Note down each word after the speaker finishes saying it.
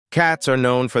Cats are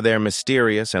known for their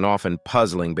mysterious and often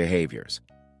puzzling behaviors.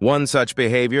 One such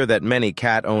behavior that many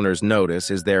cat owners notice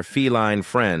is their feline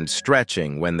friend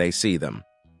stretching when they see them.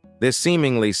 This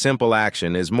seemingly simple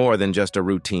action is more than just a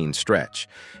routine stretch.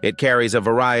 It carries a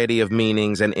variety of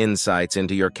meanings and insights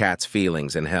into your cat's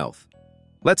feelings and health.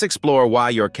 Let's explore why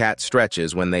your cat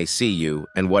stretches when they see you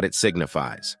and what it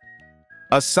signifies.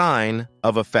 A sign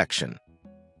of affection.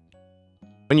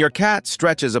 When your cat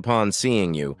stretches upon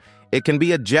seeing you, it can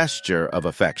be a gesture of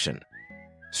affection.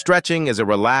 Stretching is a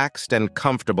relaxed and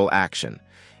comfortable action,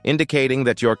 indicating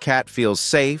that your cat feels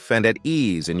safe and at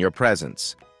ease in your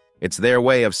presence. It's their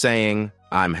way of saying,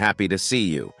 "I'm happy to see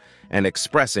you," and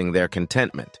expressing their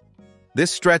contentment.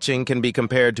 This stretching can be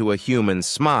compared to a human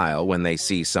smile when they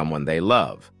see someone they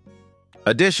love.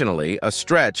 Additionally, a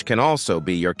stretch can also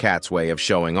be your cat's way of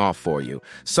showing off for you,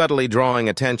 subtly drawing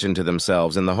attention to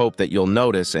themselves in the hope that you'll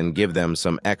notice and give them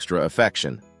some extra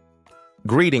affection.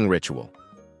 Greeting ritual.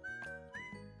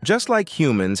 Just like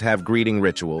humans have greeting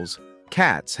rituals,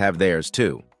 cats have theirs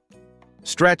too.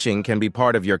 Stretching can be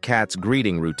part of your cat's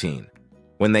greeting routine.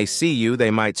 When they see you,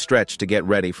 they might stretch to get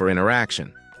ready for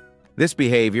interaction. This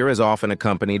behavior is often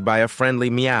accompanied by a friendly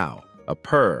meow, a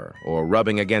purr, or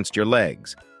rubbing against your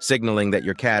legs, signaling that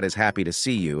your cat is happy to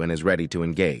see you and is ready to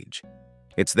engage.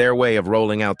 It's their way of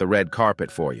rolling out the red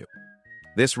carpet for you.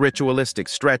 This ritualistic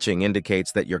stretching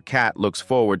indicates that your cat looks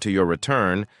forward to your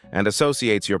return and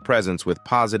associates your presence with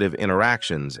positive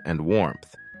interactions and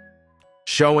warmth.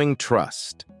 Showing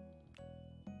trust.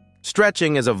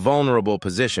 Stretching is a vulnerable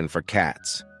position for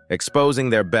cats,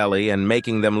 exposing their belly and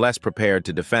making them less prepared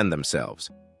to defend themselves.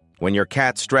 When your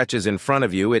cat stretches in front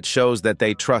of you, it shows that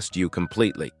they trust you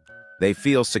completely. They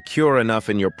feel secure enough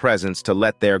in your presence to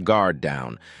let their guard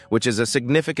down, which is a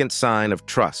significant sign of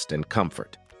trust and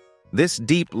comfort. This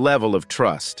deep level of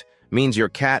trust means your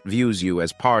cat views you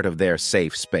as part of their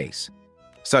safe space.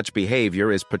 Such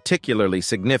behavior is particularly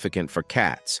significant for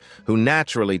cats, who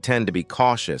naturally tend to be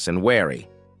cautious and wary.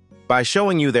 By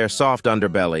showing you their soft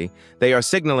underbelly, they are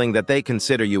signaling that they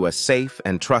consider you a safe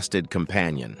and trusted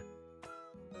companion.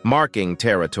 Marking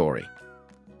territory.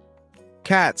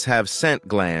 Cats have scent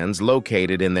glands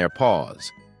located in their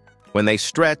paws. When they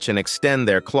stretch and extend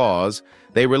their claws,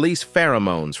 they release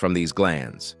pheromones from these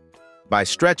glands. By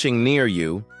stretching near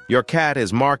you, your cat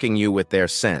is marking you with their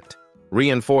scent,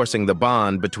 reinforcing the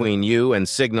bond between you and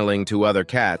signaling to other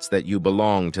cats that you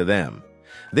belong to them.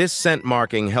 This scent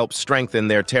marking helps strengthen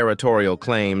their territorial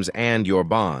claims and your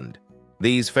bond.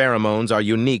 These pheromones are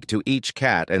unique to each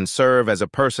cat and serve as a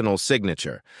personal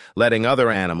signature, letting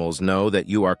other animals know that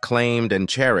you are claimed and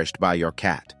cherished by your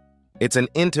cat. It's an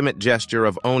intimate gesture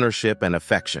of ownership and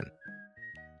affection.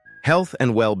 Health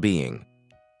and well-being.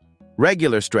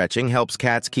 Regular stretching helps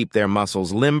cats keep their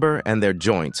muscles limber and their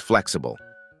joints flexible.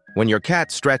 When your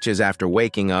cat stretches after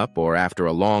waking up or after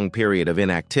a long period of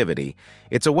inactivity,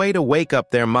 it's a way to wake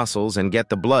up their muscles and get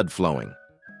the blood flowing.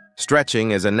 Stretching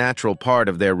is a natural part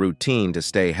of their routine to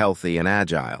stay healthy and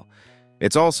agile.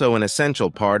 It's also an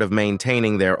essential part of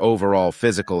maintaining their overall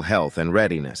physical health and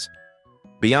readiness.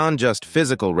 Beyond just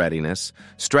physical readiness,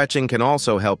 stretching can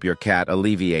also help your cat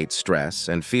alleviate stress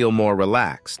and feel more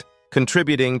relaxed,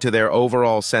 contributing to their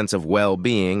overall sense of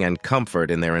well-being and comfort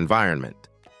in their environment.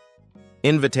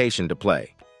 Invitation to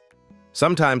play.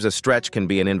 Sometimes a stretch can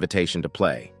be an invitation to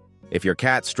play. If your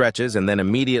cat stretches and then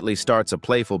immediately starts a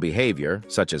playful behavior,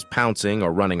 such as pouncing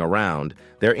or running around,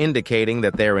 they're indicating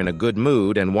that they're in a good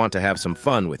mood and want to have some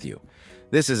fun with you.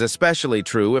 This is especially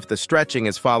true if the stretching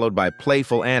is followed by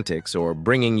playful antics or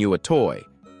bringing you a toy.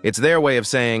 It's their way of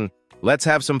saying, "Let's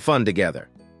have some fun together."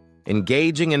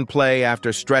 Engaging in play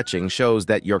after stretching shows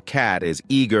that your cat is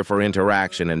eager for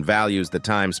interaction and values the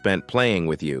time spent playing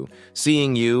with you,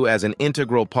 seeing you as an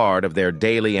integral part of their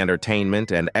daily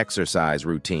entertainment and exercise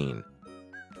routine.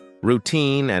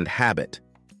 Routine and habit.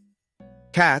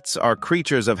 Cats are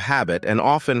creatures of habit and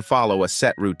often follow a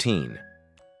set routine.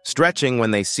 Stretching when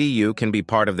they see you can be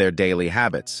part of their daily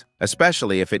habits,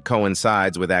 especially if it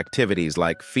coincides with activities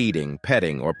like feeding,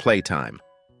 petting, or playtime.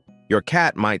 Your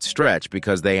cat might stretch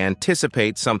because they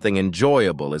anticipate something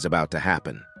enjoyable is about to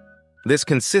happen. This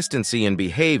consistency in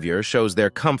behavior shows their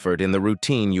comfort in the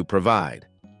routine you provide.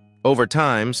 Over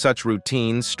time, such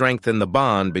routines strengthen the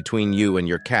bond between you and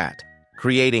your cat,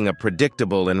 creating a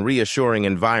predictable and reassuring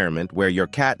environment where your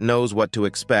cat knows what to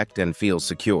expect and feels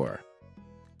secure.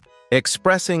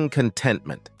 Expressing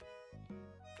contentment.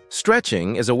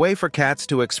 Stretching is a way for cats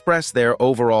to express their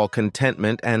overall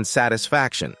contentment and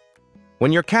satisfaction.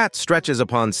 When your cat stretches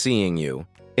upon seeing you,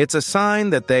 it's a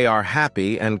sign that they are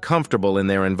happy and comfortable in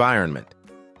their environment.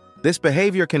 This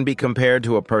behavior can be compared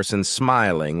to a person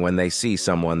smiling when they see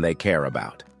someone they care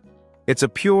about. It's a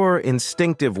pure,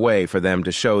 instinctive way for them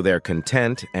to show they're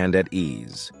content and at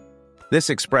ease. This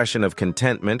expression of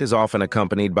contentment is often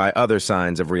accompanied by other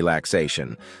signs of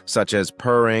relaxation, such as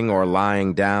purring or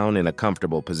lying down in a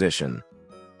comfortable position,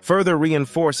 further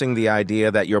reinforcing the idea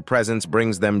that your presence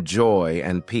brings them joy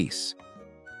and peace.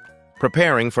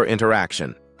 Preparing for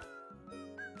interaction.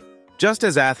 Just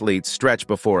as athletes stretch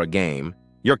before a game,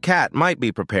 your cat might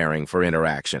be preparing for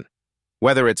interaction.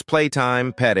 Whether it's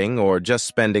playtime, petting, or just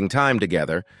spending time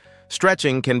together,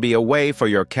 stretching can be a way for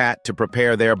your cat to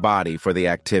prepare their body for the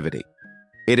activity.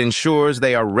 It ensures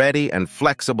they are ready and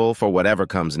flexible for whatever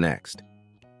comes next.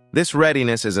 This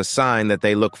readiness is a sign that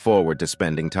they look forward to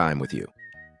spending time with you.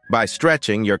 By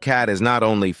stretching, your cat is not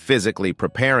only physically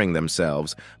preparing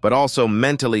themselves, but also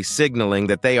mentally signaling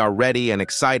that they are ready and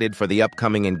excited for the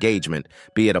upcoming engagement,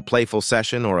 be it a playful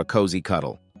session or a cozy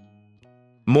cuddle.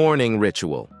 Morning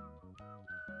ritual.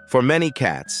 For many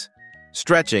cats,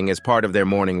 stretching is part of their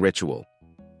morning ritual.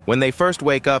 When they first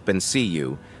wake up and see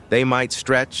you, they might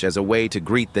stretch as a way to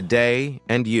greet the day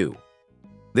and you.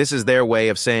 This is their way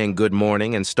of saying good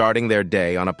morning and starting their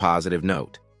day on a positive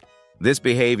note. This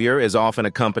behavior is often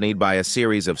accompanied by a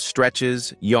series of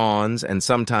stretches, yawns, and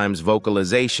sometimes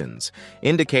vocalizations,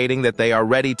 indicating that they are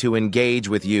ready to engage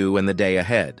with you in the day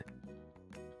ahead.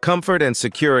 Comfort and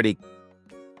security.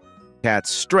 Cats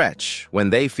stretch when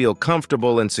they feel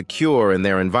comfortable and secure in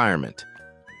their environment.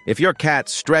 If your cat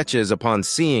stretches upon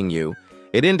seeing you,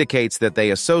 it indicates that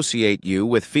they associate you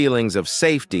with feelings of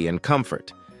safety and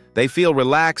comfort. They feel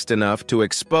relaxed enough to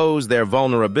expose their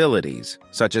vulnerabilities,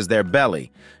 such as their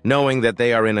belly, knowing that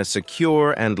they are in a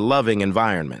secure and loving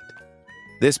environment.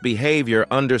 This behavior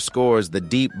underscores the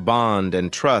deep bond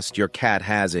and trust your cat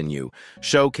has in you,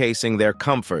 showcasing their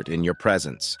comfort in your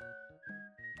presence.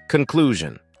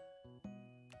 Conclusion.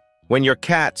 When your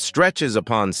cat stretches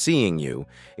upon seeing you,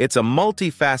 it's a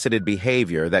multifaceted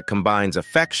behavior that combines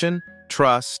affection,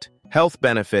 trust, health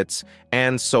benefits,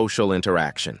 and social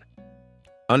interaction.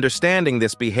 Understanding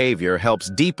this behavior helps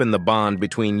deepen the bond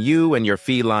between you and your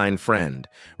feline friend,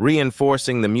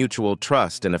 reinforcing the mutual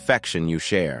trust and affection you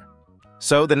share.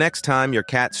 So the next time your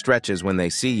cat stretches when they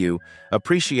see you,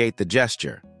 appreciate the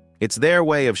gesture. It's their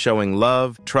way of showing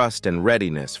love, trust, and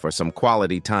readiness for some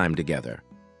quality time together.